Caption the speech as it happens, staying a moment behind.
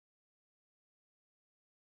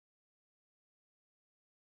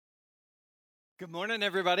Good morning,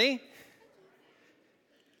 everybody.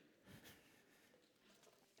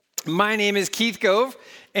 My name is Keith Gove,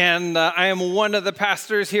 and I am one of the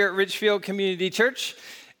pastors here at Richfield Community Church.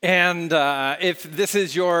 And if this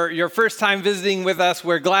is your first time visiting with us,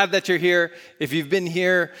 we're glad that you're here. If you've been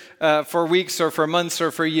here for weeks or for months or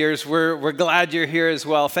for years, we're glad you're here as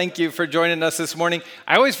well. Thank you for joining us this morning.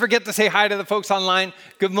 I always forget to say hi to the folks online.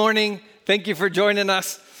 Good morning. Thank you for joining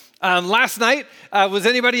us. Last night, was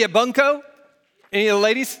anybody at Bunko? Any of the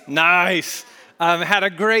ladies? Nice. Had a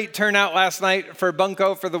great turnout last night for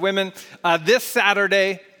Bunko, for the women. This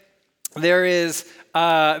Saturday, there is,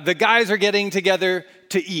 the guys are getting together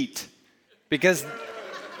to eat because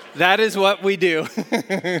that is what we do.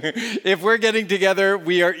 If we're getting together,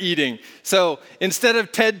 we are eating. So instead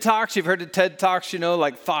of TED Talks, you've heard of TED Talks,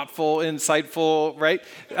 like thoughtful, insightful, right?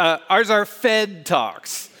 Ours are Fed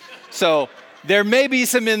Talks. So there may be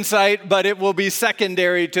some insight, but it will be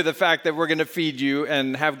secondary to the fact that we're going to feed you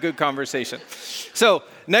and have good conversation. So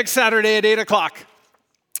next Saturday at 8 o'clock,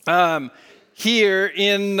 here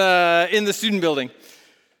in the student building.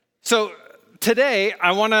 So today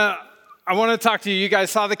I want to talk to you. You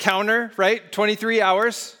guys saw the counter, right? 23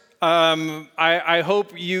 hours. I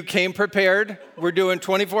hope you came prepared. We're doing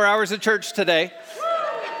 24 hours of church today.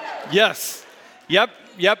 Yes. Yep.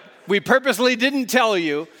 We purposely didn't tell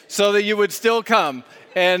you so that you would still come.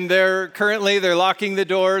 And they're locking the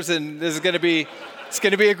doors, and it's going to be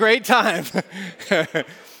a great time.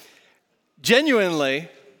 Genuinely,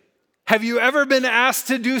 have you ever been asked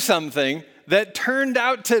to do something that turned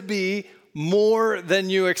out to be more than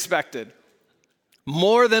you expected?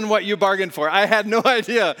 More than what you bargained for? I had no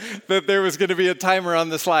idea that there was going to be a timer on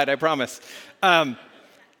the slide, I promise. Let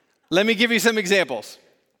me give you some examples.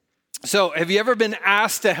 So, have you ever been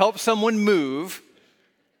asked to help someone move,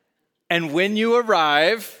 and when you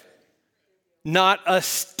arrive, not a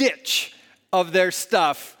stitch of their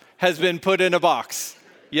stuff has been put in a box?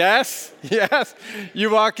 Yes. You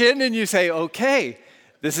walk in and you say, okay,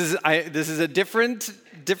 this is a different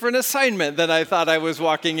assignment than I thought I was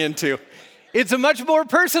walking into. It's a much more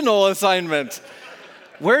personal assignment.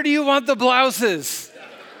 Where do you want the blouses?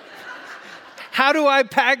 How do I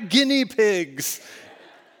pack guinea pigs?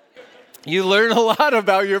 You learn a lot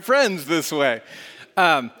about your friends this way.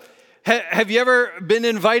 Have you ever been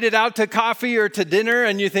invited out to coffee or to dinner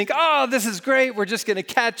and you think, oh, this is great. We're just going to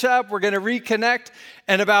catch up. We're going to reconnect.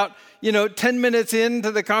 And about, 10 minutes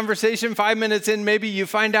into the conversation, 5 minutes in, maybe you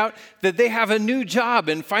find out that they have a new job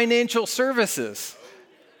in financial services.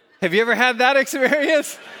 Have you ever had that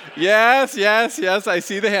experience? Yes. I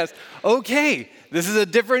see the hands. Okay, this is a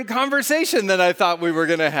different conversation than I thought we were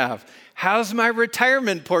going to have. How's my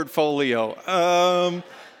retirement portfolio?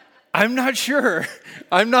 I'm not sure.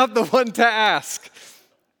 I'm not the one to ask.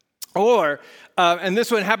 Or, and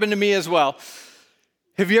this one happened to me as well.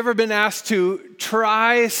 Have you ever been asked to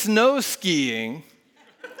try snow skiing?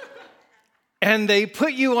 And they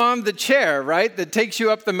put you on the chair, right, that takes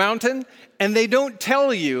you up the mountain, and they don't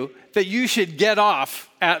tell you that you should get off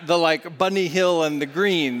at the Bunny Hill and the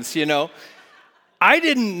Greens, I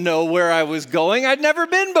didn't know where I was going. I'd never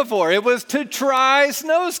been before. It was to try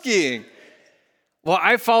snow skiing. Well,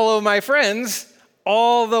 I follow my friends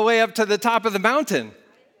all the way up to the top of the mountain.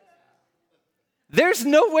 There's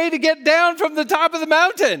no way to get down from the top of the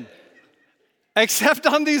mountain except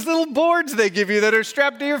on these little boards they give you that are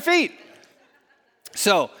strapped to your feet.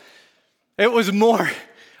 So it was more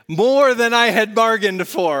than I had bargained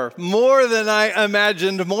for, more than I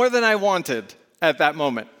imagined, more than I wanted at that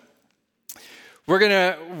moment. We're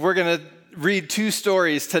gonna read two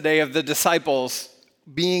stories today of the disciples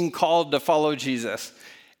being called to follow Jesus.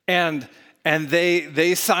 And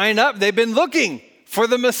they sign up. They've been looking for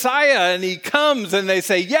the Messiah, and he comes and they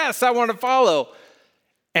say, yes, I want to follow.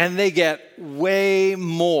 And they get way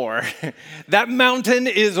more. That mountain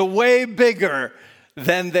is way bigger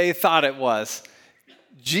than they thought it was.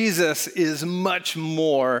 Jesus is much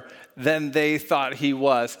more than they thought he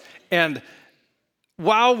was. And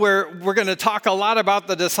while we're going to talk a lot about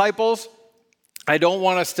the disciples, I don't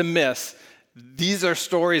want us to miss, these are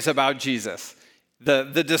stories about Jesus.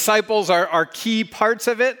 The disciples are key parts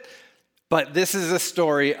of it, but this is a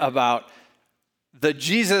story about the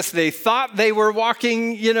Jesus they thought they were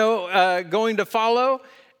walking, going to follow,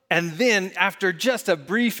 and then after just a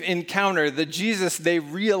brief encounter, the Jesus they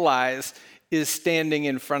realize is standing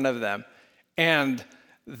in front of them, and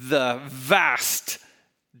the vast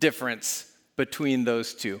difference between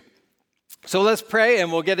those two. So let's pray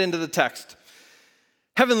and we'll get into the text.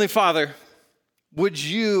 Heavenly Father, would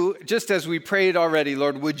you, just as we prayed already,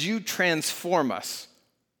 Lord, would you transform us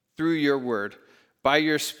through your word by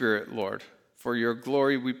your Spirit, Lord? For your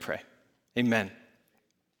glory we pray. Amen.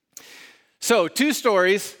 So, two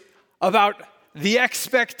stories about the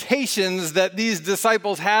expectations that these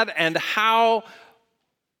disciples had and how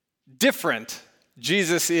different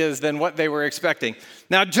Jesus is than what they were expecting.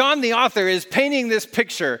 Now, John, the author, is painting this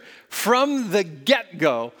picture from the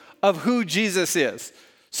get-go of who Jesus is.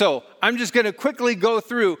 So I'm just going to quickly go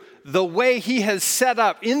through the way he has set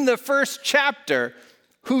up in the first chapter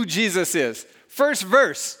who Jesus is. First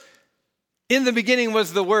verse, in the beginning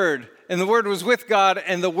was the Word, and the Word was with God,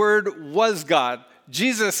 and the Word was God.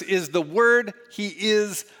 Jesus is the Word. He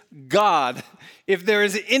is God. If there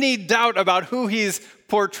is any doubt about who he's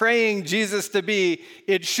portraying Jesus to be,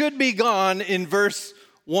 it should be gone in verse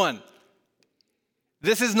 1.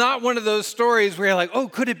 This is not one of those stories where you're like, oh,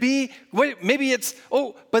 could it be? Wait, maybe it's,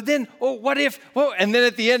 but then, what if? And then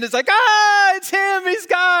at the end it's like, it's him, he's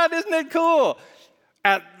God, isn't it cool?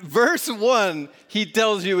 At verse 1, he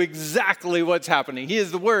tells you exactly what's happening. He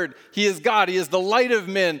is the Word, he is God, he is the light of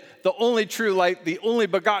men, the only true light, the only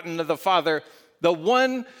begotten of the Father, the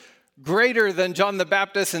one greater than John the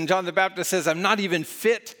Baptist. And John the Baptist says, I'm not even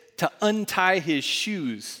fit to untie his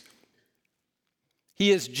shoes. He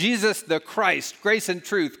is Jesus the Christ. Grace and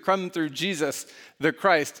truth come through Jesus the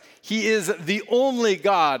Christ. He is the only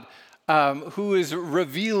God who is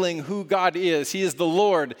revealing who God is. He is the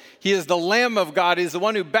Lord. He is the Lamb of God. He is the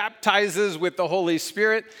one who baptizes with the Holy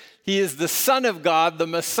Spirit. He is the Son of God, the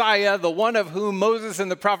Messiah, the one of whom Moses and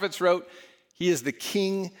the prophets wrote. He is the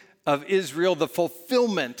King of Israel, the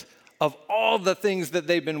fulfillment of all the things that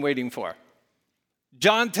they've been waiting for.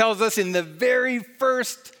 John tells us in the very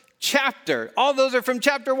first chapter, all those are from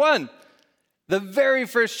chapter 1, the very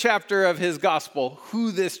first chapter of his gospel,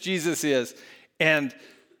 who this Jesus is. And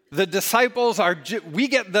the disciples are, we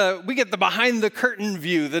get the behind the curtain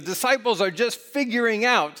view. The disciples are just figuring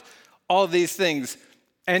out all these things.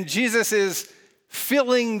 And Jesus is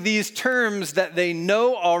filling these terms that they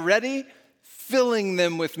know already, filling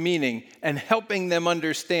them with meaning and helping them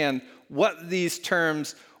understand what these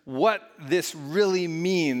terms, what this really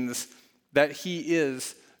means that he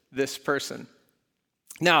is this person.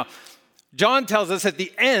 Now, John tells us at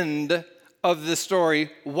the end of the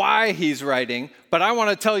story why he's writing, but I want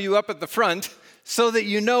to tell you up at the front so that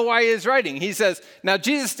you know why he's writing. He says, now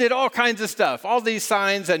Jesus did all kinds of stuff, all these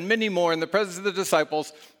signs and many more in the presence of the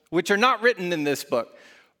disciples, which are not written in this book.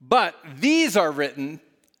 But these are written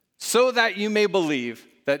so that you may believe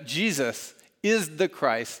that Jesus is the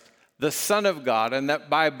Christ, the Son of God, and that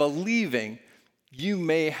by believing you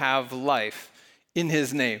may have life in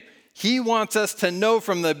his name. He wants us to know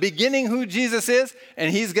from the beginning who Jesus is,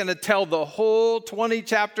 and he's going to tell the whole 20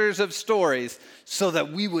 chapters of stories so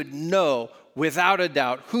that we would know without a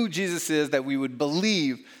doubt who Jesus is, that we would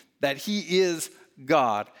believe that he is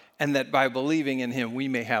God, and that by believing in him we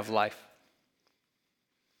may have life.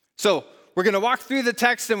 So we're going to walk through the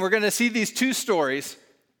text and we're going to see these two stories.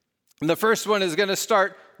 And the first one is going to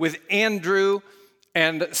start with Andrew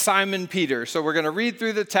and Simon Peter. So we're going to read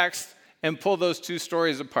through the text and pull those two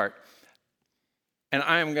stories apart. And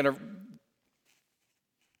I am going to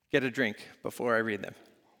get a drink before I read them.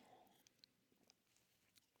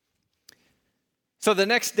 So the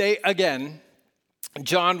next day, again,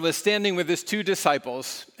 John was standing with his two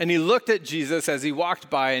disciples, and he looked at Jesus as he walked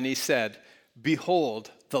by, and he said,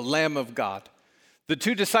 "Behold, the Lamb of God." The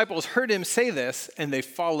two disciples heard him say this, and they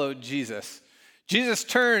followed Jesus. Jesus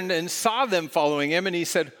turned and saw them following him, and he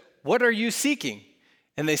said, "What are you seeking?"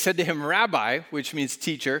 And they said to him, "Rabbi," which means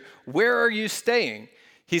teacher, "where are you staying?"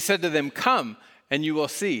 He said to them, "Come, and you will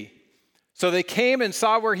see." So they came and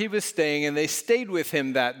saw where he was staying, and they stayed with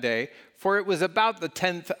him that day, for it was about the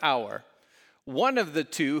 10th hour. One of the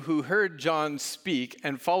two who heard John speak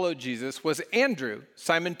and followed Jesus was Andrew,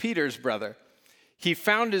 Simon Peter's brother. He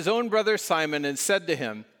found his own brother Simon and said to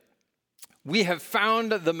him, "We have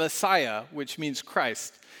found the Messiah," which means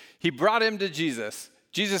Christ. He brought him to Jesus.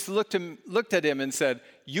 Jesus looked at him and said,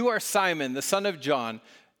 "You are Simon, the son of John.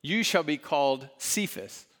 You shall be called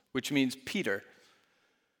Cephas," which means Peter.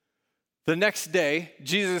 The next day,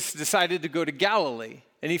 Jesus decided to go to Galilee,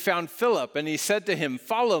 and he found Philip, and he said to him,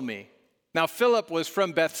 "Follow me." Now Philip was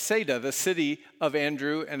from Bethsaida, the city of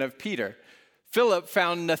Andrew and of Peter. Philip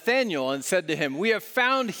found Nathanael and said to him, "We have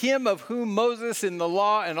found him of whom Moses in the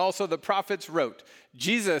law and also the prophets wrote,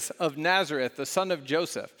 Jesus of Nazareth, the son of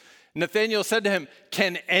Joseph." Nathanael said to him,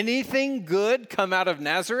 "Can anything good come out of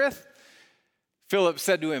Nazareth?" Philip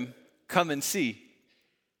said to him, "Come and see."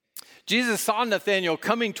 Jesus saw Nathanael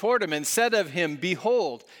coming toward him and said of him,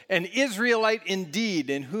 "Behold, an Israelite indeed,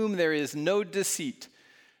 in whom there is no deceit."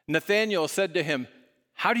 Nathanael said to him,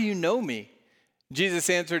 "How do you know me?" Jesus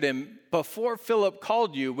answered him, "Before Philip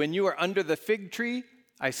called you, when you were under the fig tree,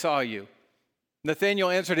 I saw you." Nathanael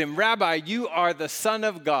answered him, Rabbi, you are the Son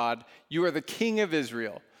of God. You are the King of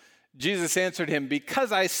Israel. Jesus answered him,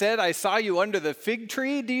 because I said I saw you under the fig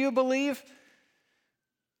tree, do you believe?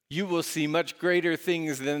 You will see much greater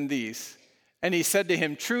things than these. And he said to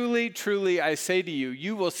him, truly, truly, I say to you,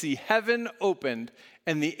 you will see heaven opened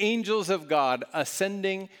and the angels of God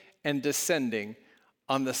ascending and descending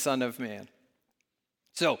on the Son of Man.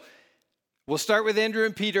 So we'll start with Andrew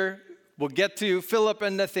and Peter. We'll get to Philip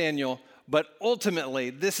and Nathanael. But ultimately,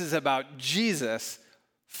 this is about Jesus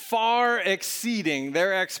far exceeding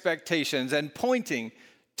their expectations and pointing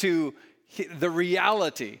to the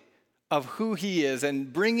reality of who he is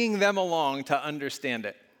and bringing them along to understand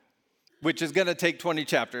it, which is going to take 20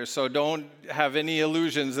 chapters, so don't have any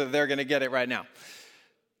illusions that they're going to get it right now.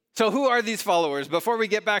 So who are these followers? Before we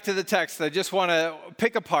get back to the text, I just want to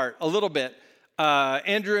pick apart a little bit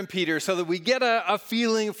Andrew and Peter so that we get a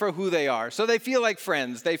feeling for who they are. So they feel like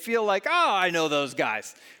friends. They feel like, oh, I know those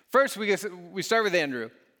guys. First, we start with Andrew.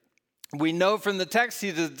 We know from the text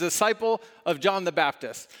he's a disciple of John the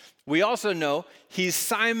Baptist. We also know he's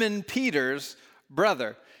Simon Peter's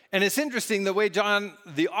brother. And it's interesting the way John,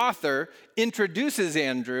 the author, introduces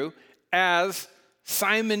Andrew as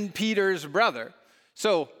Simon Peter's brother.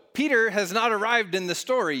 So Peter has not arrived in the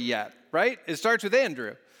story yet, right? It starts with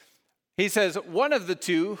Andrew. He says, one of the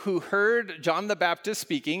two who heard John the Baptist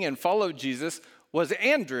speaking and followed Jesus was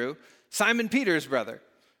Andrew, Simon Peter's brother.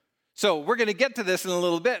 So we're going to get to this in a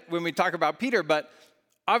little bit when we talk about Peter, but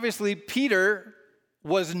obviously Peter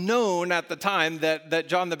was known at the time that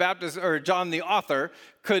John the Baptist, or John the author,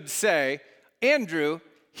 could say, Andrew,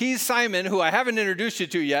 he's Simon, who I haven't introduced you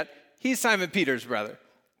to yet, he's Simon Peter's brother.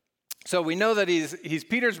 So we know that he's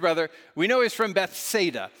Peter's brother. We know he's from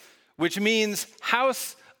Bethsaida, which means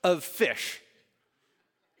house of fish.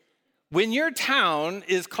 When your town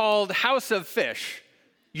is called House of Fish,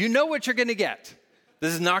 you know what you're going to get.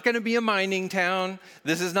 This is not going to be a mining town.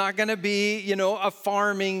 This is not going to be, a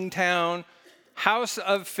farming town. House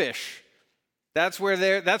of Fish. That's where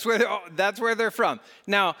they're from.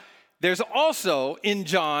 Now, there's also in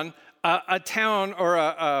John a town or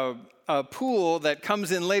a pool that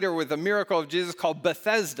comes in later with a miracle of Jesus called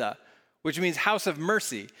Bethesda, which means house of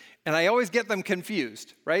mercy. And I always get them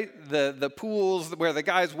confused, right? The pools where the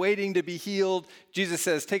guy's waiting to be healed, Jesus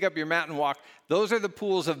says, take up your mat and walk. Those are the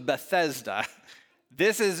pools of Bethesda.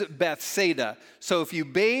 This is Bethsaida. So if you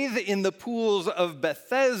bathe in the pools of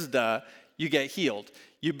Bethesda, you get healed.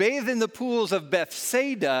 You bathe in the pools of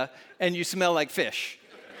Bethsaida and you smell like fish,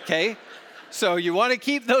 okay? So you want to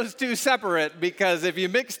keep those two separate because if you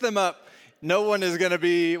mix them up, no one is going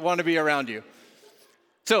to want to be around you.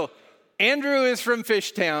 So Andrew is from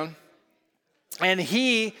Fishtown, and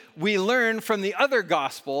we learn from the other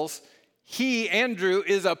Gospels, Andrew,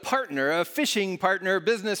 is a fishing partner,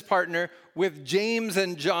 business partner with James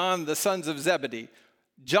and John, the sons of Zebedee.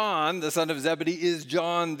 John, the son of Zebedee, is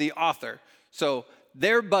John the author. So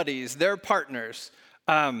they're buddies, they're partners.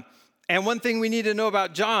 And one thing we need to know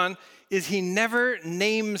about John is he never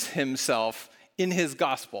names himself in his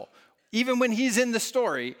gospel. Even when he's in the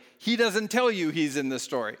story, he doesn't tell you he's in the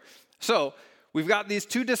story. So we've got these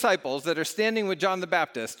two disciples that are standing with John the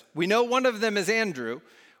Baptist. We know one of them is Andrew.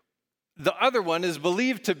 The other one is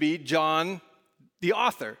believed to be John the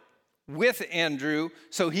author with Andrew.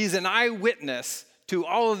 So he's an eyewitness to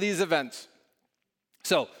all of these events.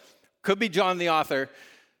 So could be John the author.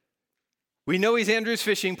 We know he's Andrew's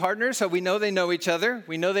fishing partner, so we know they know each other.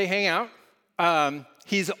 We know they hang out.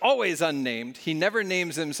 He's always unnamed. He never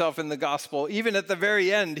names himself in the gospel. Even at the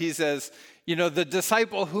very end, he says, the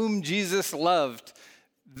disciple whom Jesus loved,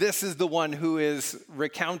 this is the one who is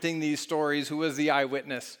recounting these stories, who was the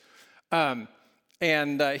eyewitness. And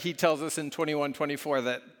he tells us in 21:24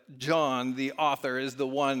 that John, the author, is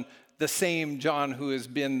the same John who has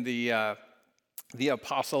been the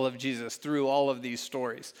apostle of Jesus through all of these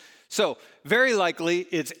stories. So very likely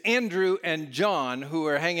it's Andrew and John who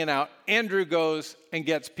are hanging out. Andrew goes and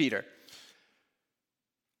gets Peter.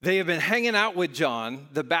 They have been hanging out with John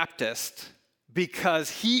the Baptist because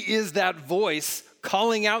he is that voice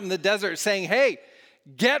calling out in the desert saying, hey,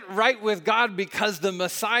 get right with God because the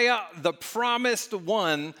Messiah, the promised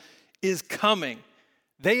one, is coming.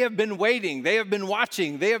 They have been waiting. They have been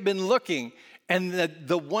watching. They have been looking. And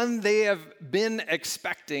the one they have been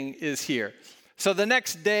expecting is here. So the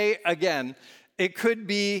next day, again, it could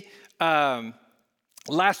be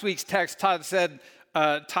last week's text. Todd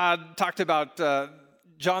talked about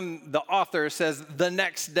John, the author, says the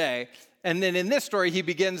next day. And then in this story, he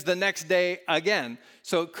begins the next day again.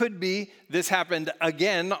 So it could be this happened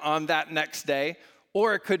again on that next day,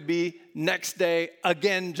 or it could be next day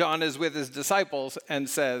again, John is with his disciples and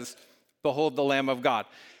says, behold the Lamb of God.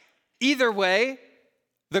 Either way,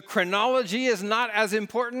 the chronology is not as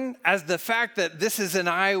important as the fact that this is an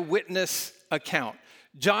eyewitness account.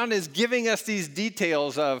 John is giving us these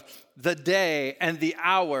details of the day and the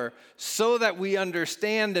hour so that we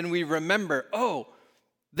understand and we remember, oh,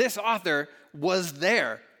 this author was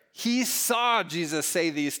there. He saw Jesus say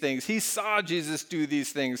these things. He saw Jesus do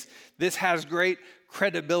these things. This has great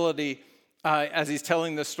credibility as he's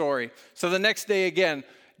telling the story. So the next day again,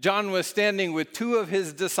 John was standing with two of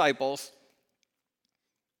his disciples,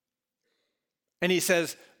 and he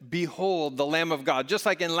says, behold the Lamb of God. Just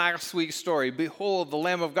like in last week's story, behold the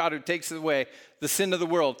Lamb of God who takes away the sin of the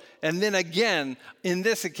world. And then again, in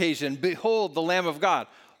this occasion, behold the Lamb of God.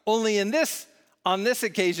 Only on this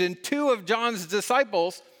occasion, two of John's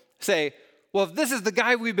disciples say, well, if this is the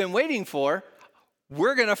guy we've been waiting for,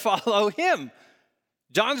 we're going to follow him.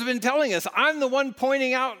 John's been telling us, I'm the one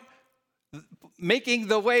pointing out, making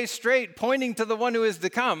the way straight, pointing to the one who is to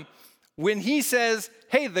come. When he says,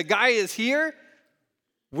 hey, the guy is here,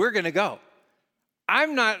 we're going to go. I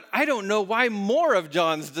don't know why more of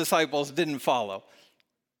John's disciples didn't follow.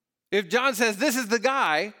 If John says, this is the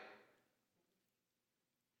guy,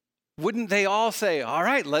 wouldn't they all say, all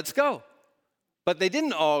right, let's go? But they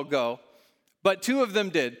didn't all go, but two of them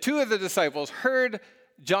did. Two of the disciples heard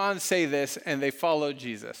John say this, and they followed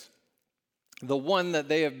Jesus. The one that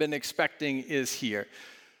they have been expecting is here.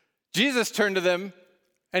 Jesus turned to them,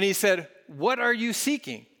 and he said, what are you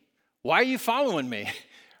seeking? Why are you following me?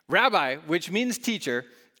 Rabbi, which means teacher,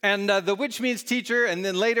 and the which means teacher, and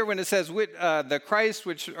then later when it says the Christ,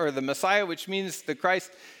 or the Messiah, which means the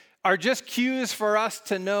Christ, are just cues for us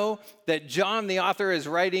to know that John, the author, is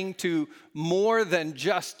writing to more than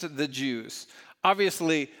just the Jews.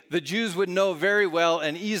 Obviously, the Jews would know very well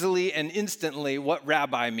and easily and instantly what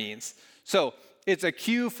rabbi means. So it's a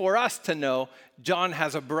cue for us to know John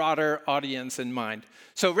has a broader audience in mind.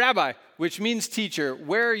 So rabbi, which means teacher,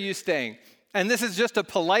 where are you staying? And this is just a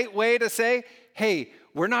polite way to say, hey,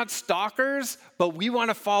 we're not stalkers, but we want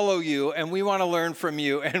to follow you, and we want to learn from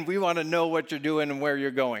you, and we want to know what you're doing and where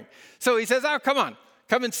you're going. So he says, oh, come on,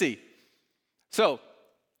 come and see. So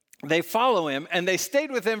they follow him, and they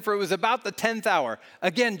stayed with him for it was about the 10th hour.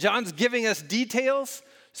 Again, John's giving us details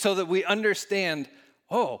so that we understand,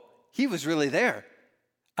 oh, he was really there.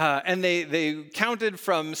 And they counted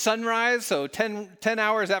from sunrise, so 10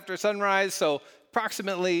 hours after sunrise, so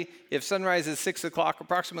approximately, if sunrise is 6 o'clock,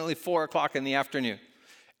 approximately 4 o'clock in the afternoon.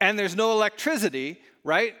 And there's no electricity,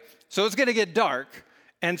 right? So it's going to get dark.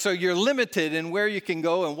 And so you're limited in where you can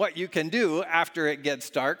go and what you can do after it gets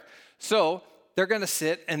dark. So they're going to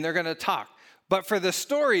sit and they're going to talk. But for the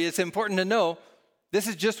story, it's important to know this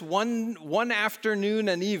is just one afternoon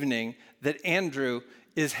and evening that Andrew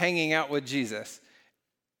is hanging out with Jesus.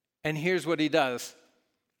 And here's what he does.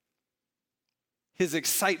 His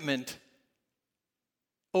excitement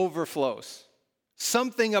overflows.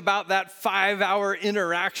 Something about that 5-hour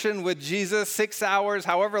interaction with Jesus, 6 hours,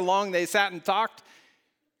 however long they sat and talked,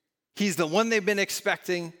 he's the one they've been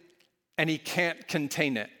expecting, and he can't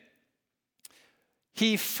contain it.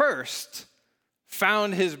 He first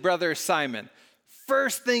found his brother Simon.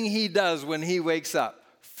 First thing he does when he wakes up,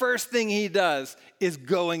 first thing he does is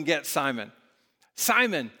go and get Simon.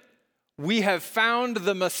 Simon, we have found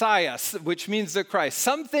the Messiah, which means the Christ.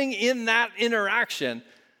 Something in that interaction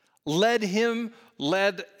led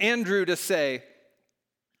Andrew to say,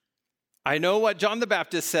 I know what John the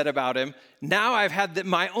Baptist said about him. Now I've had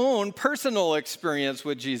my own personal experience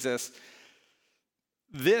with Jesus.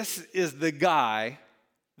 This is the guy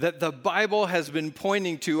that the Bible has been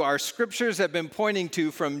pointing to, our scriptures have been pointing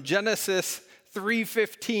to from Genesis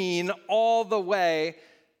 3:15 all the way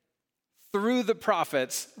through the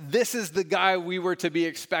prophets. This is the guy we were to be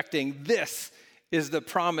expecting. This is the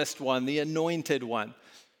promised one, the anointed one.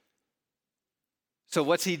 So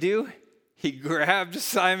what's he do? He grabs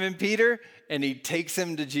Simon Peter and he takes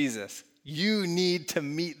him to Jesus. You need to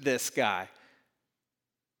meet this guy.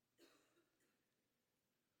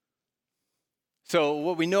 So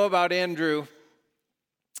what we know about Andrew,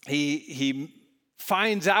 he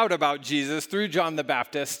finds out about Jesus through John the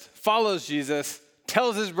Baptist, follows Jesus,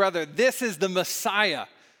 tells his brother, this is the Messiah.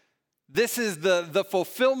 This is the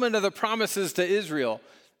fulfillment of the promises to Israel.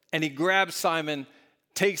 And he grabs Simon,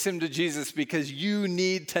 takes him to Jesus because you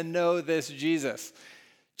need to know this Jesus.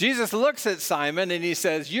 Jesus looks at Simon and he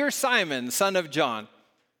says, you're Simon, son of John.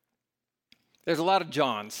 There's a lot of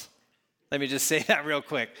Johns. Let me just say that real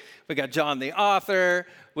quick. We got John the author.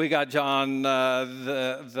 We got John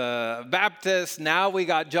the Baptist. Now we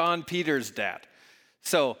got John Peter's dad.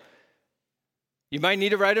 So You might need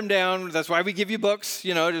to write them down. That's why we give you books,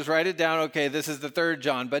 just write it down. Okay, this is the 3rd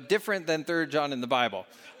John, but different than 3rd John in the Bible.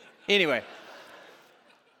 Anyway,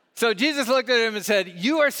 so Jesus looked at him and said,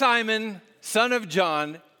 "You are Simon, son of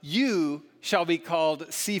John. You shall be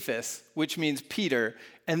called Cephas," which means Peter.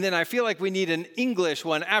 And then I feel like we need an English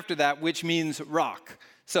one after that, which means rock.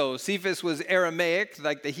 So Cephas was Aramaic,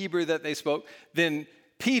 like the Hebrew that they spoke. Then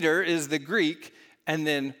Peter is the Greek, and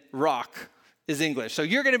then rock is English. So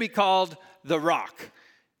you're going to be called the rock.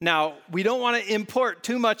 Now, we don't want to import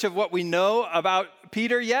too much of what we know about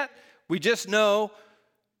Peter yet. We just know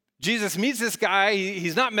Jesus meets this guy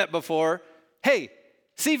he's not met before. "Hey,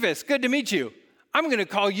 Cephas, good to meet you. I'm going to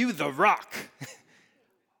call you the rock."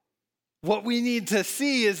 What we need to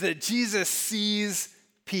see is that Jesus sees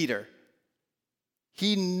Peter.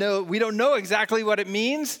 We don't know exactly what it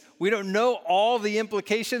means. We don't know all the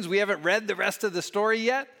implications. We haven't read the rest of the story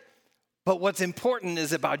yet. But what's important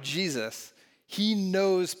is about Jesus. He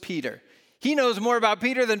knows Peter. He knows more about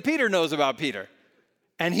Peter than Peter knows about Peter.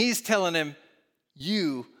 And he's telling him,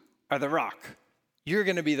 "You are the rock. You're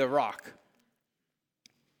going to be the rock."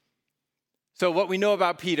 So what we know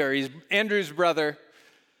about Peter, he's Andrew's brother,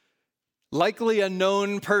 likely a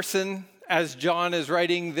known person as John is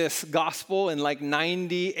writing this gospel in like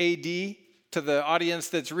 90 AD. To the audience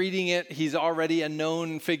that's reading it, he's already a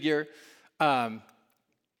known figure.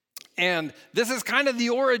 And this is kind of the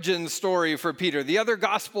origin story for Peter. The other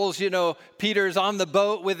gospels, Peter's on the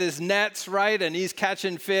boat with his nets, right? And he's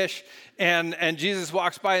catching fish. And Jesus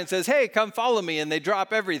walks by and says, "Hey, come follow me." And they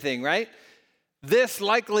drop everything, right? This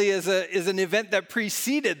likely is an event that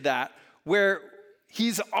preceded that, where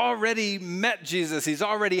he's already met Jesus. He's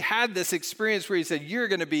already had this experience where he said, "You're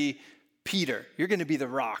going to be Peter. You're going to be the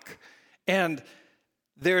rock." And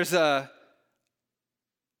there's an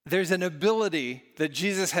ability that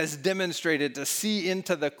Jesus has demonstrated to see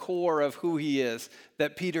into the core of who he is,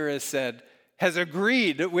 that Peter has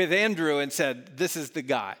agreed with Andrew and said, "This is the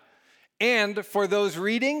guy." And for those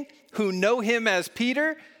reading who know him as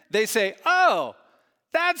Peter, they say, "Oh,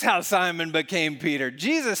 that's how Simon became Peter."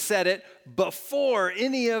 Jesus said it before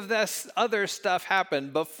any of this other stuff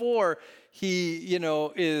happened, before he,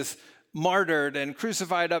 is martyred and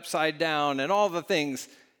crucified upside down and all the things.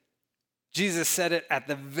 Jesus said it at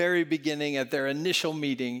the very beginning, at their initial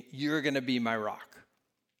meeting, "You're going to be my rock."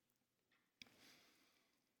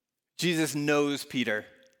 Jesus knows Peter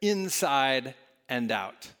inside and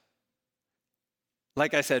out.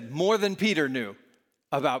 Like I said, more than Peter knew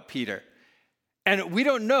about Peter. And we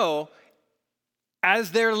don't know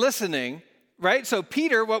as they're listening, right? So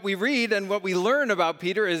Peter, what we read and what we learn about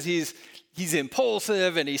Peter is he's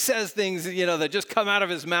impulsive and he says things, that just come out of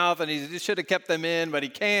his mouth, and he should have kept them in, but he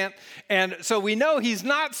can't. And so we know he's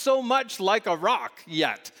not so much like a rock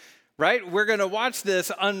yet, right? We're going to watch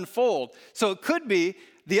this unfold. So it could be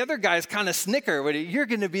the other guys kind of snicker when "You're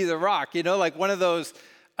going to be the rock," like one of those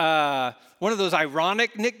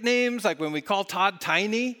ironic nicknames, like when we call Todd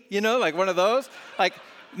Tiny, like one of those. Like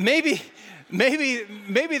maybe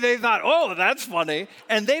they thought, "Oh, that's funny,"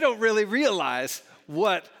 and they don't really realize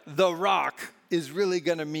what the rock is really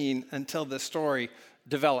going to mean until the story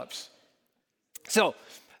develops. So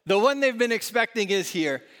the one they've been expecting is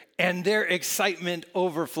here, and their excitement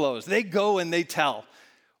overflows. They go and they tell.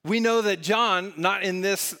 We know that John, not in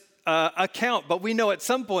this account, but we know at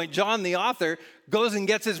some point John, the author, goes and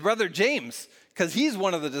gets his brother James, because he's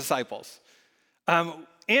one of the disciples.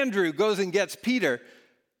 Andrew goes and gets Peter.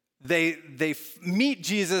 They meet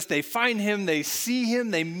Jesus, they find him, they see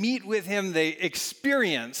him, they meet with him, they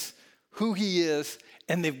experience who he is,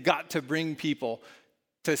 and they've got to bring people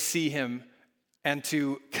to see him and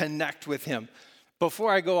to connect with him.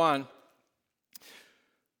 Before I go on,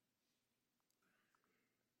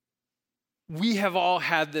 we have all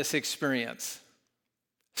had this experience.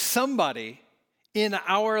 Somebody in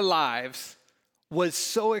our lives was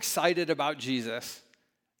so excited about Jesus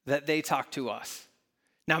that they talked to us.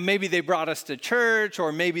 Now, maybe they brought us to church,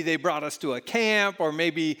 or maybe they brought us to a camp, or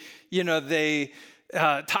maybe, they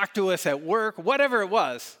talked to us at work, whatever it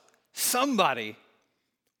was. Somebody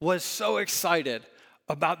was so excited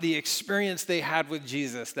about the experience they had with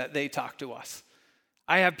Jesus that they talked to us.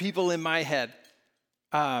 I have people in my head,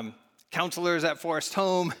 counselors at Forest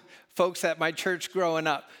Home, folks at my church growing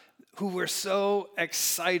up, who were so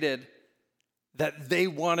excited that they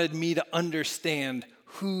wanted me to understand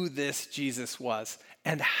who this Jesus was,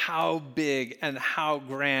 and how big and how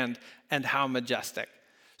grand and how majestic.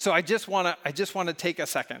 So I just want to take a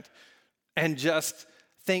second and just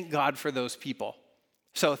thank God for those people.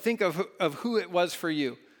 So think of who it was for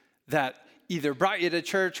you that either brought you to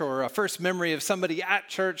church, or a first memory of somebody at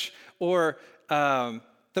church, or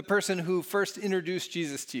the person who first introduced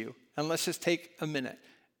Jesus to you. And let's just take a minute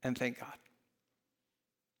and thank God.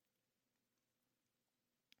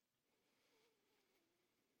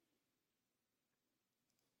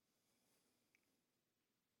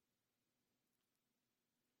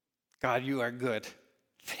 God, you are good.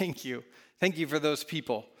 Thank you. Thank you for those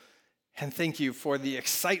people. And thank you for the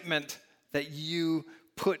excitement that you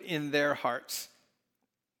put in their hearts.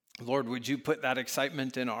 Lord, would you put that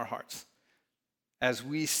excitement in our hearts as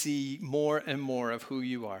we see more and more of who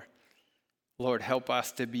you are? Lord, help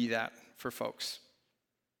us to be that for folks.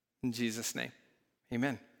 In Jesus' name,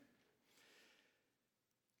 amen.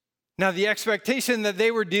 Now, the expectation that they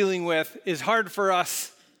were dealing with is hard for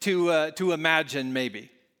us to imagine,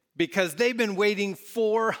 maybe, because they've been waiting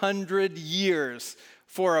 400 years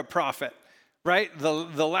for a prophet, right?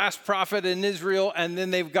 The last prophet in Israel, and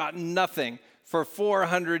then they've gotten nothing for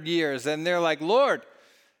 400 years. And they're like, Lord,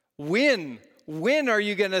 when are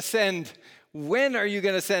you going to send? When are you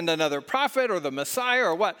going to send another prophet or the Messiah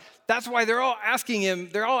or what? That's why they're all asking him.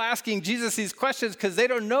 They're all asking Jesus these questions because they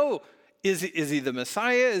don't know. Is he the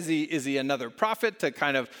Messiah? Is he another prophet to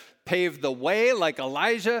kind of pave the way like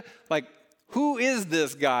Elijah? Like, who is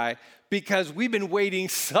this guy? Because we've been waiting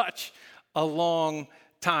such a long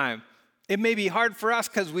time. It may be hard for us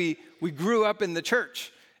because we grew up in the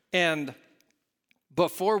church, and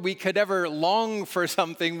before we could ever long for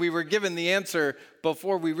something, we were given the answer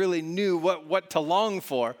before we really knew what to long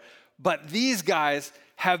for. But these guys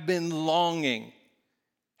have been longing,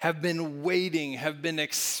 have been waiting, have been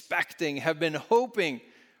expecting, have been hoping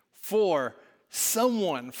for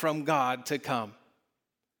someone from God to come.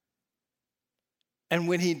 And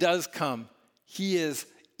when he does come, he is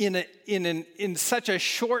in such a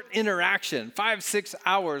short interaction, 5-6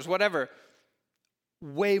 hours, whatever,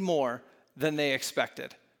 way more than they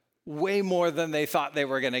expected, way more than they thought they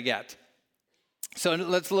were going to get. So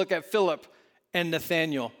let's look at Philip and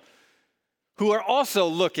Nathanael, who are also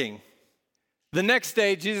looking. The next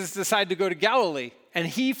day, Jesus decided to go to Galilee, and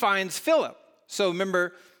he finds Philip. So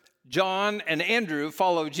remember, John and Andrew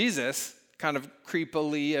follow Jesus, kind of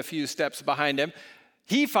creepily a few steps behind him.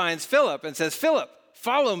 He finds Philip and says, Philip,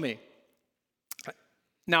 follow me.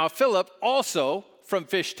 Now, Philip, also from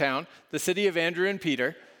Fishtown, the city of Andrew and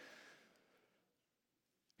Peter.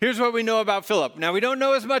 Here's what we know about Philip. Now, we don't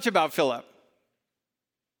know as much about Philip.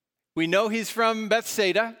 We know he's from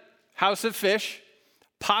Bethsaida, house of fish,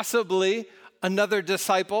 possibly another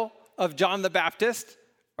disciple of John the Baptist,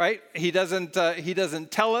 right? He doesn't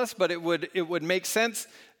tell us, but it would make sense.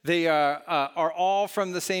 They are all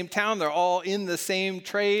from the same town. They're all in the same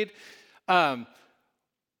trade.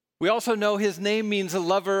 We also know his name means a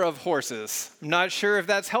lover of horses. I'm not sure if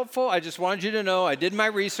that's helpful. I just wanted you to know I did my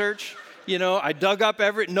research. I dug up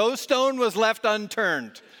no stone was left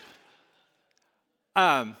unturned.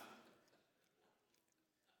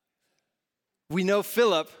 We know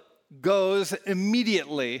Philip goes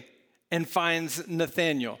immediately and finds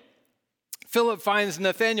Nathanael. Philip finds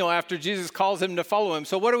Nathanael after Jesus calls him to follow him.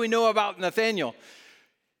 So what do we know about Nathanael?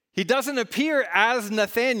 He doesn't appear as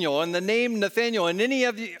Nathanael and the name Nathanael in any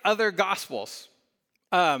of the other Gospels.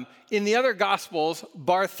 In the other Gospels,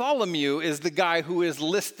 Bartholomew is the guy who is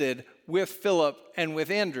listed with Philip and with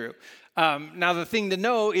Andrew. Now, the thing to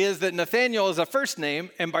know is that Nathanael is a first name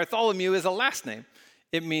and Bartholomew is a last name.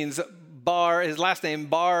 It means his last name,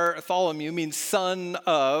 Bartholomew, means son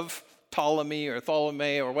of Ptolemy or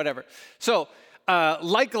Ptolemy or whatever. So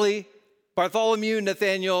likely Bartholomew,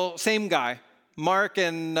 Nathanael, same guy. Mark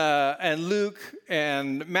and Luke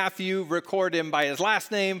and Matthew record him by his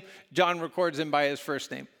last name. John records him by his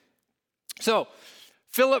first name. So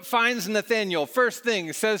Philip finds Nathanael. First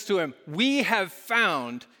thing, says to him, "We have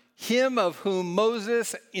found him of whom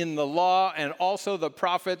Moses in the law and also the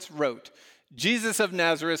prophets wrote, Jesus of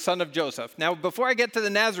Nazareth, son of Joseph." Now, before I get to the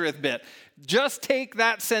Nazareth bit, just take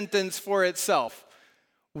that sentence for itself.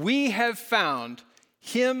 We have found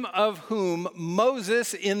him of whom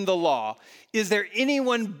Moses in the law. Is there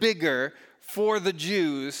anyone bigger for the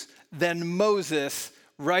Jews than Moses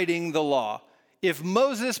writing the law? If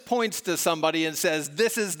Moses points to somebody and says,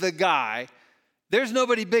 this is the guy, there's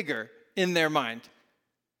nobody bigger in their mind.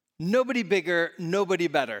 Nobody bigger, nobody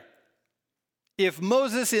better. If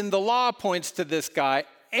Moses in the law points to this guy,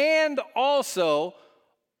 and also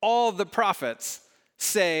all the prophets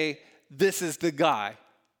say, this is the guy.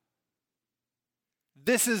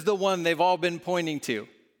 This is the one they've all been pointing to.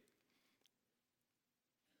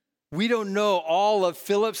 We don't know all of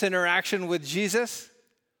Philip's interaction with Jesus,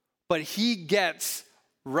 but he gets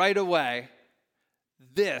right away,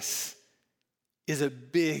 this is a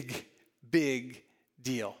big, big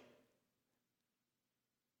deal.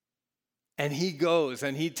 And he goes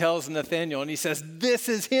and he tells Nathanael and he says, this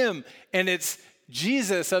is him. And it's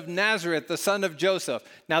Jesus of Nazareth, the son of Joseph.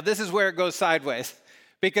 Now, this is where it goes sideways.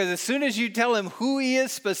 Because as soon as you tell him who he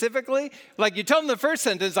is specifically, like you tell him the first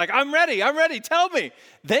sentence, like, I'm ready, tell me.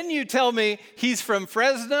 Then you tell me he's from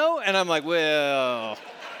Fresno, and I'm like, well.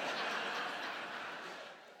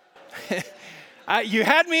 You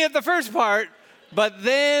had me at the first part, but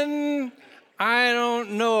then I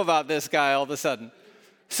don't know about this guy all of a sudden.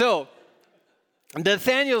 So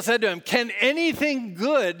Nathanael said to him, can anything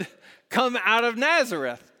good come out of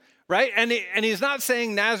Nazareth? Right? And he's not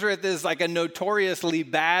saying Nazareth is like a notoriously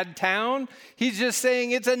bad town. He's just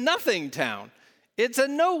saying it's a nothing town. It's a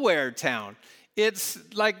nowhere town. It's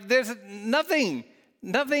like there's nothing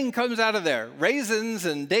comes out of there. Raisins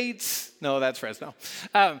and dates. No, that's Fresno.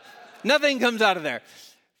 Nothing comes out of there.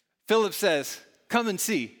 Philip says, come and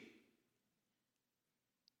see.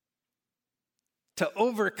 To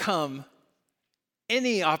overcome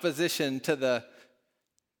any opposition to the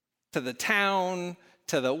town,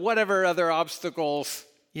 to the whatever other obstacles,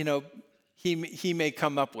 he may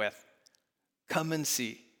come up with. Come and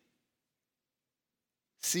see.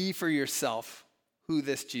 See for yourself who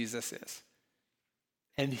this Jesus is.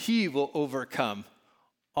 And he will overcome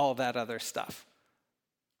all that other stuff.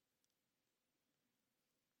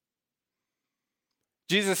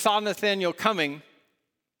 Jesus saw Nathanael coming,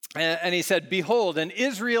 and he said, behold, an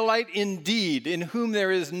Israelite indeed, in whom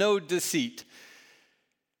there is no deceit.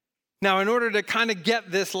 Now, in order to kind of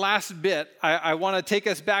get this last bit, I want to take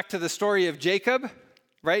us back to the story of Jacob,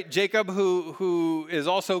 right? Jacob, who is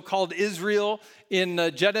also called Israel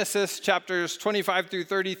in Genesis chapters 25 through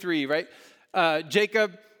 33, right?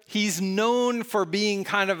 Jacob, he's known for being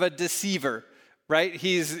kind of a deceiver, right?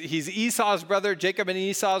 He's Esau's brother. Jacob and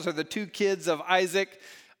Esau are the two kids of Isaac.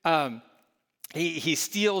 He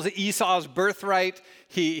steals Esau's birthright.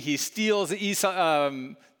 He steals Esau,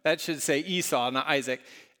 that should say Esau, not Isaac.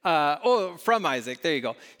 From Isaac, there you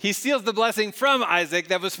go. He steals the blessing from Isaac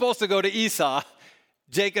that was supposed to go to Esau.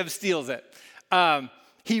 Jacob steals it.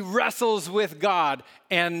 He wrestles with God,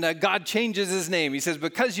 and God changes his name. He says,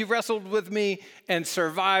 because you wrestled with me and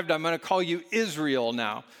survived, I'm going to call you Israel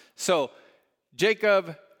now. So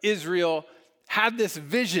Jacob, Israel, had this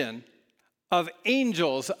vision of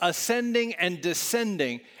angels ascending and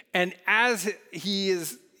descending, and as he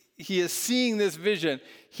is seeing this vision,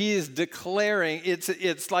 he is declaring,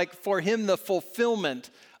 it's like for him the fulfillment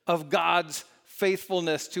of God's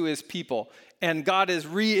faithfulness to his people. And God is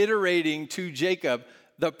reiterating to Jacob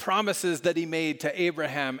the promises that he made to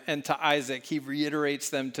Abraham and to Isaac. He reiterates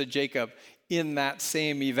them to Jacob in that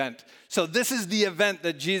same event. So this is the event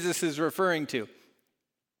that Jesus is referring to.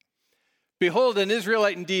 Behold, an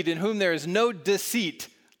Israelite indeed, in whom there is no deceit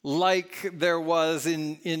like there was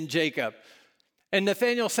in Jacob. And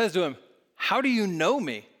Nathanael says to him, how do you know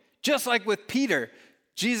me? Just like with Peter,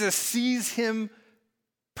 Jesus sees him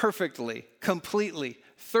perfectly, completely,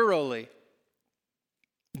 thoroughly.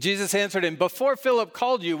 Jesus answered him, before Philip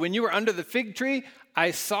called you, when you were under the fig tree, I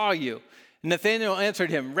saw you. Nathanael answered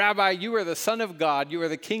him, Rabbi, you are the Son of God, you are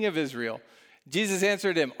the King of Israel. Jesus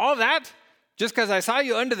answered him, all that? Just because I saw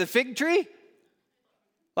you under the fig tree?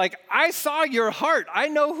 Like, I saw your heart. I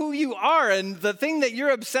know who you are. And the thing that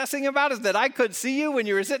you're obsessing about is that I could see you when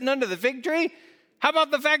you were sitting under the fig tree? How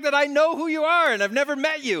about the fact that I know who you are and I've never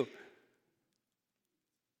met you?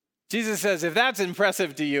 Jesus says, if that's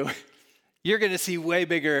impressive to you, you're going to see way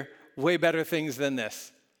bigger, way better things than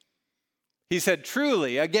this. He said,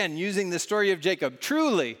 truly, again, using the story of Jacob,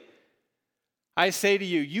 truly, I say to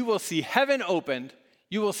you, you will see heaven opened.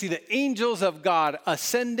 You will see the angels of God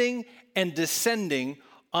ascending and descending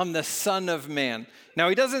on the Son of Man. Now,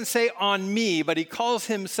 he doesn't say on me, but he calls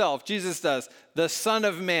himself, Jesus does, the Son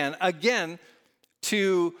of Man, again,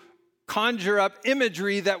 to conjure up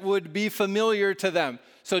imagery that would be familiar to them.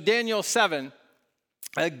 So Daniel 7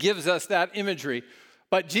 gives us that imagery.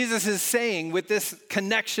 But Jesus is saying, with this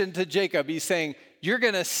connection to Jacob, he's saying, you're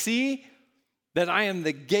going to see that I am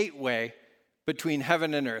the gateway between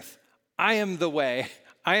heaven and earth. I am the way.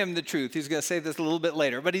 I am the truth. He's going to say this a little bit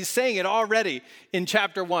later, but he's saying it already in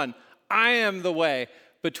chapter 1. I am the way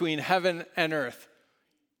between heaven and earth.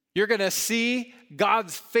 You're going to see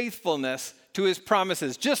God's faithfulness to his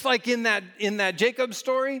promises. Just like in that Jacob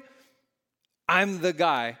story, I'm the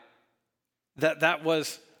guy that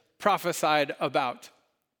was prophesied about.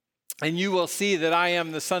 And you will see that I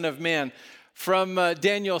am the Son of Man. From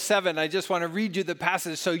Daniel 7, I just want to read you the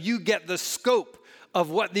passage so you get the scope of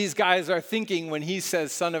what these guys are thinking when he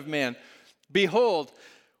says Son of Man. Behold,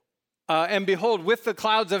 with the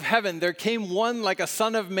clouds of heaven there came one like a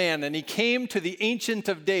son of man, and he came to the Ancient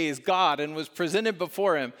of Days, God, and was presented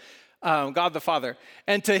before him. God the Father.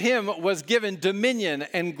 And to him was given dominion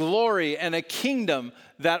and glory and a kingdom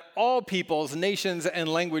that all peoples, nations, and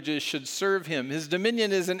languages should serve him. His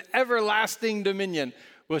dominion is an everlasting dominion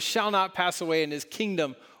which shall not pass away, and his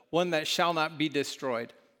kingdom one that shall not be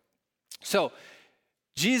destroyed. So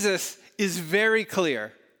Jesus is very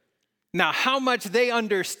clear. Now, how much they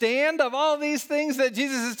understand of all these things that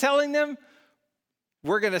Jesus is telling them,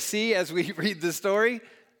 we're going to see as we read the story,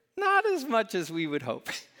 not as much as we would hope.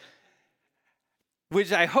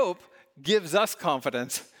 Which I hope gives us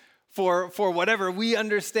confidence for whatever we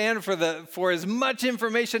understand, for as much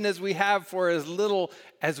information as we have, for as little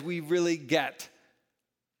as we really get.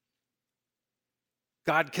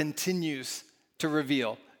 God continues to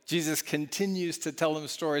reveal. Jesus continues to tell them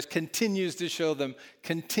stories, continues to show them,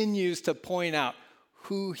 continues to point out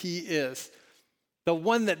who he is. The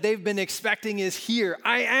one that they've been expecting is here.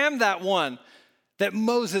 I am that one that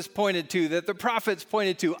Moses pointed to, that the prophets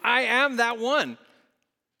pointed to. I am that one.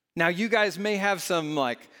 Now, you guys may have some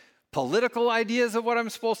political ideas of what I'm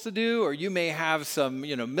supposed to do, or you may have some,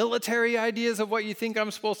 military ideas of what you think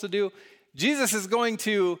I'm supposed to do. Jesus is going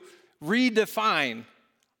to redefine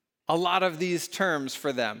a lot of these terms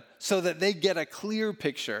for them so that they get a clear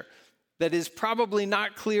picture that is probably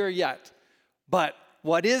not clear yet. But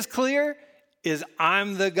what is clear is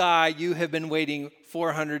I'm the guy you have been waiting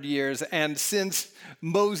 400 years. And since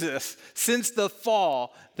Moses, since the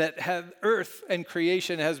fall that earth and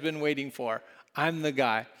creation has been waiting for, I'm the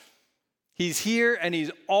guy. He's here and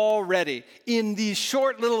he's already, in these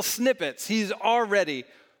short little snippets, he's already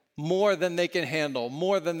more than they can handle,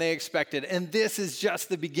 more than they expected. And this is just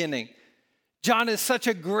the beginning. John is such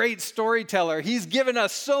a great storyteller. He's given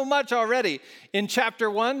us so much already in chapter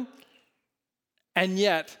 1, and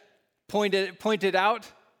yet pointed out,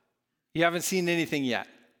 you haven't seen anything yet.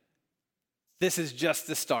 This is just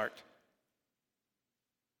the start.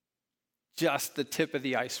 Just the tip of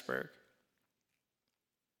the iceberg.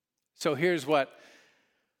 So here's what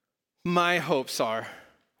my hopes are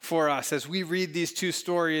for us as we read these two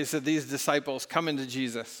stories of these disciples coming to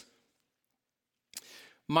Jesus.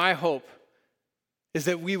 My hope is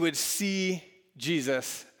that we would see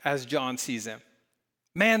Jesus as John sees him.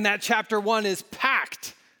 Man, that chapter 1 is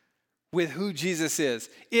packed with who Jesus is.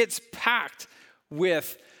 It's packed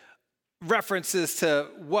with references to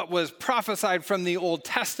what was prophesied from the Old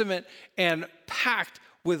Testament and packed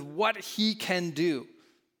with what he can do.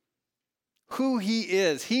 Who he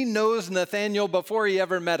is. He knows Nathanael before he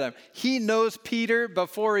ever met him. He knows Peter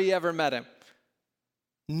before he ever met him.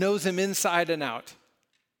 Knows him inside and out.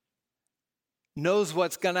 Knows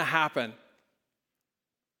what's going to happen.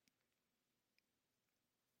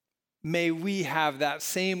 May we have that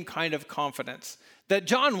same kind of confidence that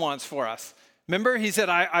John wants for us. Remember, he said,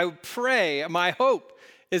 I pray, my hope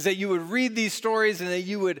is that you would read these stories and that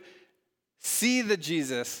you would see the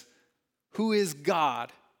Jesus who is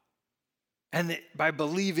God, and that by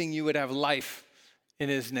believing you would have life in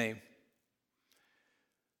his name.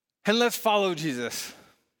 And let's follow Jesus.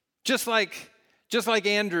 Just like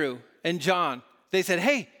Andrew and John, they said,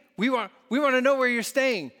 hey, we want to know where you're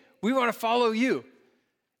staying. We want to follow you.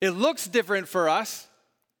 It looks different for us.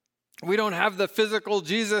 We don't have the physical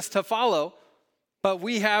Jesus to follow, but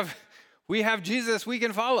we have Jesus we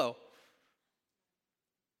can follow.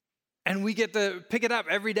 And we get to pick it up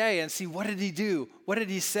every day and see, what did he do? What did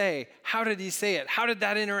he say? How did he say it? How did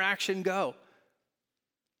that interaction go?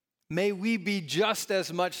 May we be just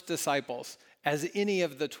as much disciples as any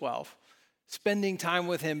of the 12, spending time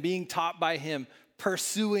with him, being taught by him,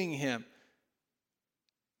 pursuing him.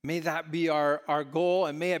 May that be our goal,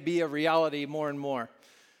 and may it be a reality more and more.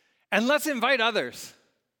 And let's invite others.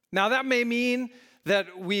 Now, that may mean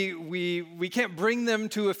that we can't bring them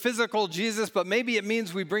to a physical Jesus, but maybe it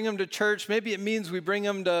means we bring them to church. Maybe it means we bring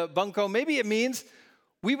them to Bunko. Maybe it means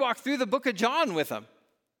we walk through the book of John with them.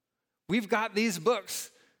 We've got these books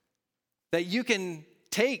that you can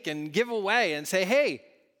take and give away and say, hey,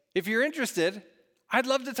 if you're interested, I'd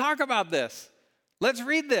love to talk about this. Let's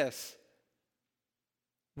read this.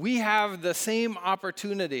 We have the same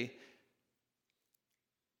opportunity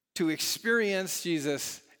to experience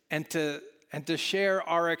Jesus and to share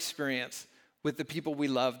our experience with the people we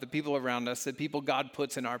love, the people around us, the people God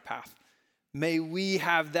puts in our path. May we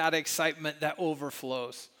have that excitement that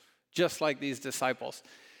overflows, just like these disciples.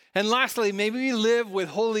 And lastly, may we live with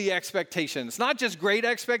holy expectations, not just great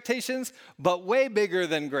expectations, but way bigger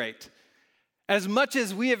than great. As much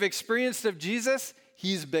as we have experienced of Jesus,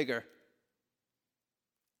 he's bigger.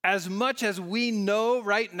 As much as we know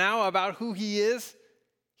right now about who he is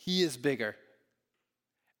bigger.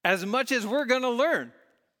 As much as we're going to learn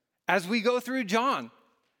as we go through John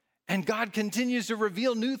And God continues to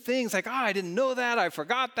reveal new things like, I didn't know that, I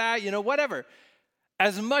forgot that, whatever.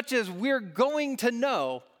 As much as we're going to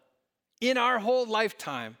know in our whole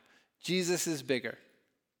lifetime, Jesus is bigger.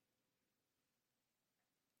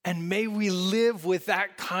 And may we live with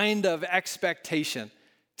that kind of expectation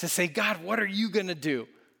to say, God, what are you going to do?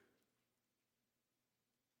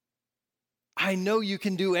 I know you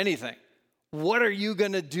can do anything. What are you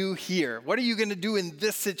going to do here? What are you going to do in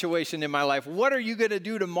this situation in my life? What are you going to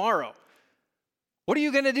do tomorrow? What are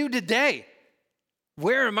you going to do today?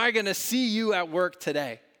 Where am I going to see you at work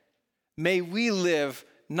today? May we live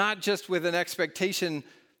not just with an expectation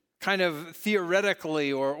kind of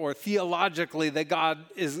theoretically or theologically that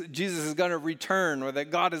Jesus is going to return, or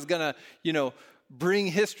that God is going to, bring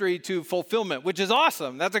history to fulfillment, which is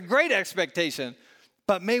awesome. That's a great expectation.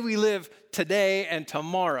 But may we live today and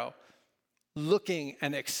tomorrow looking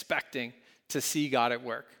and expecting to see God at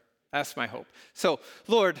work. That's my hope. So,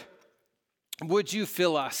 Lord, would you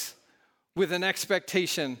fill us with an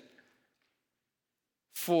expectation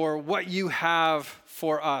for what you have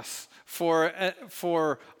for us,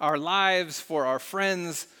 for our lives, for our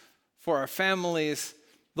friends, for our families.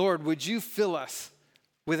 Lord, would you fill us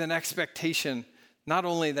with an expectation not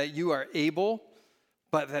only that you are able,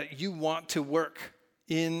 but that you want to work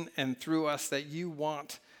in and through us, that you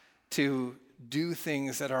want to do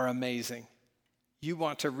things that are amazing. You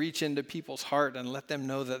want to reach into people's heart and let them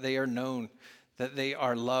know that they are known, that they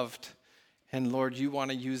are loved. And Lord, you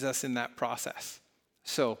want to use us in that process.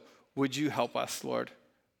 So would you help us, Lord?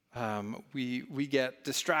 We get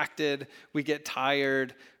distracted, we get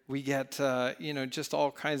tired, we get, just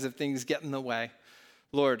all kinds of things get in the way.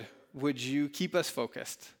 Lord, would you keep us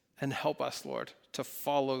focused and help us, Lord, to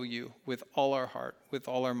follow you with all our heart, with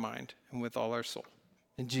all our mind, and with all our soul.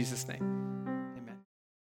 In Jesus' name.